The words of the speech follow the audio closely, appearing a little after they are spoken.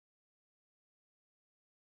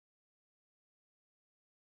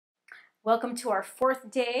Welcome to our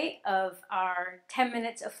fourth day of our 10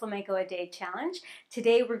 minutes of flamenco a day challenge.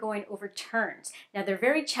 Today we're going over turns. Now they're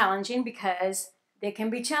very challenging because they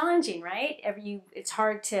can be challenging, right? It's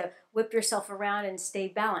hard to whip yourself around and stay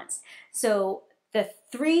balanced. So the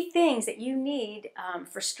three things that you need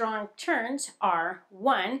for strong turns are: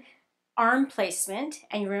 one, arm placement,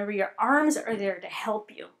 and remember your arms are there to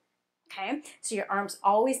help you. Okay, so your arms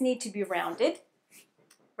always need to be rounded,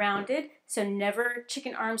 so never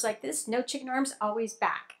chicken arms like this. No chicken arms, always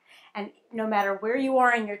back. And no matter where you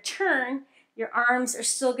are in your turn, your arms are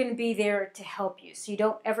still going to be there to help you, so you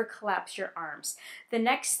don't ever collapse your arms. The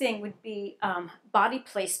next thing would be body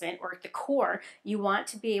placement, or the core. You want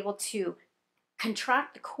to be able to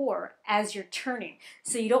contract the core as you're turning,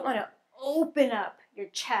 so you don't want to open up your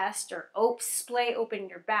chest or splay open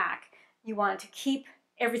your back. You want to keep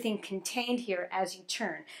everything contained here as you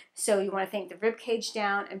turn. So you want to think the rib cage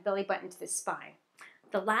down and belly button to the spine.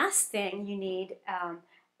 The last thing you need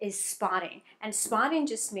is spotting. And spotting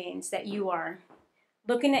just means that you are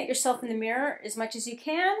looking at yourself in the mirror as much as you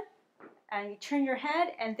can, and you turn your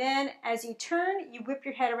head, and then as you turn, you whip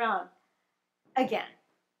your head around again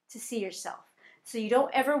to see yourself. So you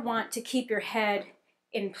don't ever want to keep your head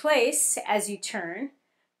in place as you turn.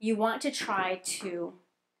 You want to try to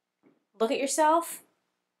look at yourself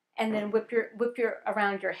and then whip your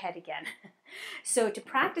around your head again. So to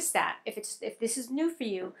practice that, if this is new for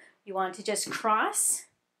you, you want to just cross,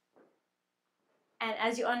 and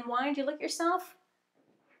as you unwind, you look at yourself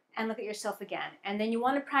and look at yourself again. And then you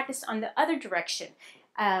want to practice on the other direction.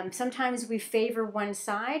 Sometimes we favor one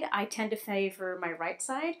side. I tend to favor my right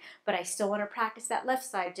side, but I still want to practice that left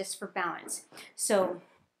side just for balance. So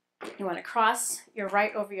you want to cross your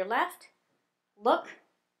right over your left, look,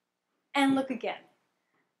 and look again.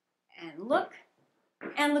 And look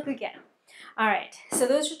again. All right, so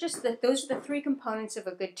those are the three components of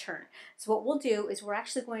a good turn. So what we'll do is we're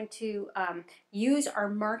actually going to use our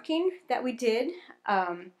marking that we did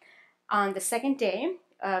on the second day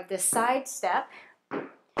of the side step,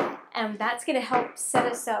 and that's going to help set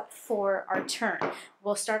us up for our turn.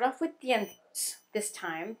 We'll start off with dientos this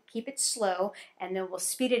time, keep it slow, and then we'll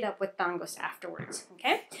speed it up with tangos afterwards.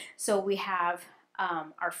 Okay, so we have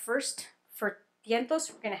our first, for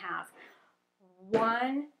dientos, we're going to have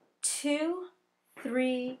 1, 2,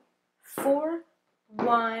 3, 4,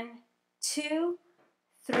 1, 2,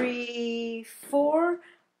 3, 4,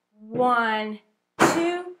 1,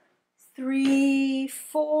 2, 3,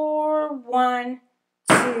 4, 1,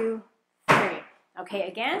 2, 3. Okay,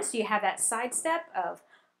 again, so you have that side step of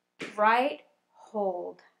right,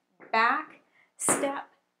 hold, back, step,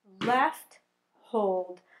 left,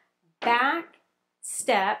 hold, back,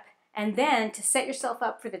 step, and then to set yourself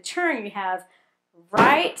up for the turn, you have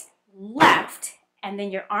right, left, and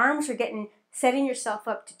then your arms are setting yourself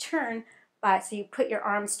up to turn, so you put your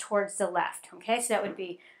arms towards the left. Okay, so that would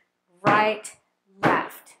be right,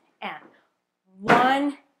 left, and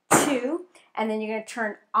 1, 2, and then you're going to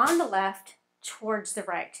turn on the left towards the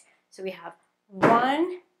right. So we have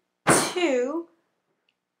 1, 2,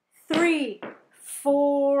 3,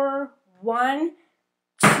 4, 1,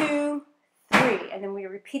 2, 3, and then we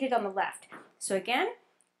repeat it on the left. So again,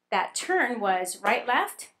 that turn was right,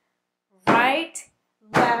 left,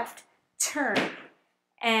 turn,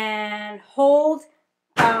 and hold,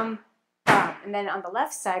 bum, bum. And then on the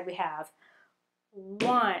left side we have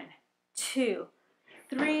 1, 2,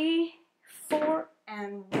 3, 4,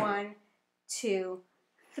 and 1, 2,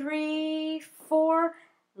 3, 4,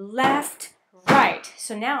 left, right.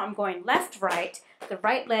 So now I'm going left, right. The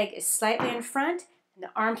right leg is slightly in front, and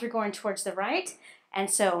the arms are going towards the right. And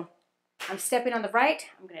so I'm stepping on the right.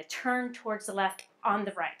 I'm going to turn towards the left on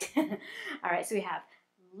the right. All right, so we have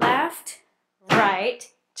left, right,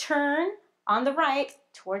 turn on the right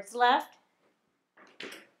towards the left,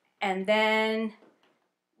 and then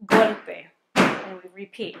golpe, and we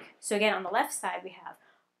repeat. So again, on the left side, we have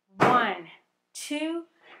 1, 2,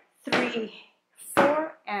 3,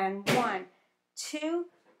 4, and 1, 2,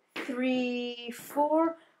 3,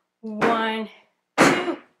 4, 1,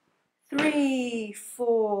 2, 3,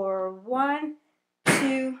 4, 1,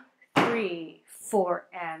 2, 3, 4,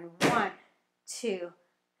 and 1, 2,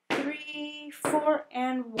 3, 4,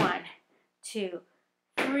 and 1, 2,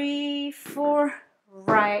 3, 4,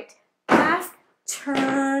 right, left,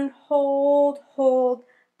 turn, hold, hold,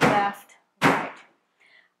 left, right.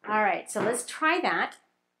 All right, so let's try that.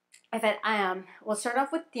 We'll start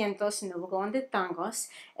off with dientos, and then we'll go on to tangos.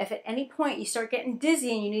 If at any point you start getting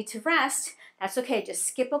dizzy and you need to rest, that's okay. Just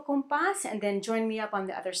skip a compás and then join me up on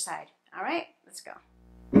the other side. All right, let's go.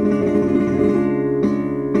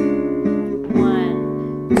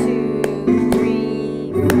 1, 2,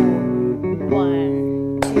 3, 4.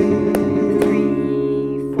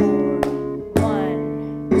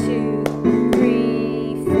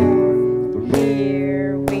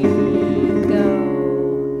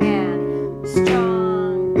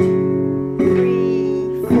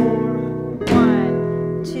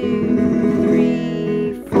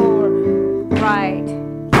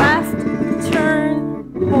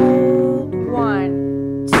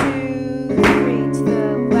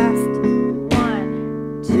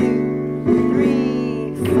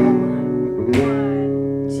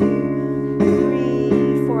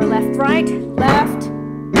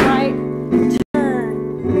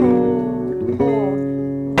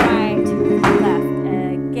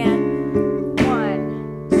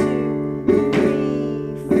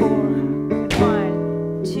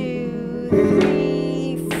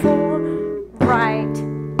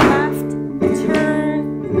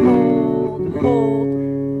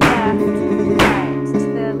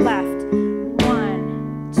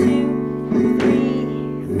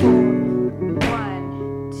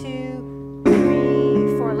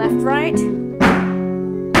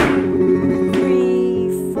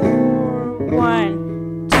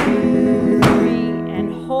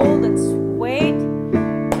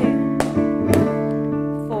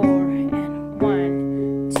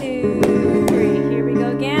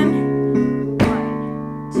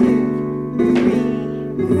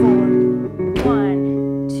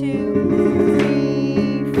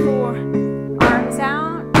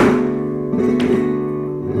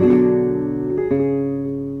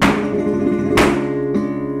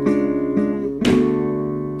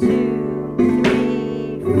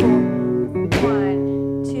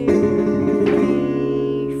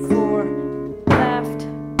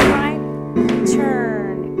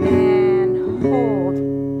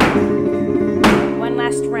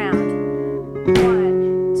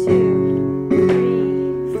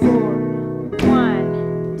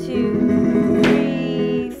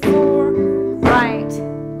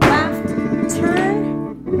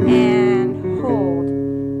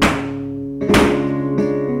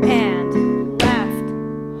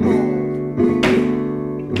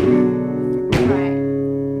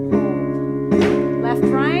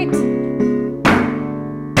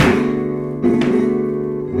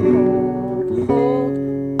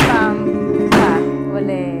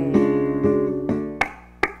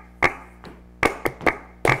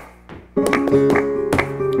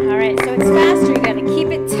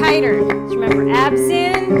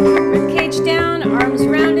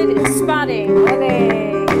 Okay,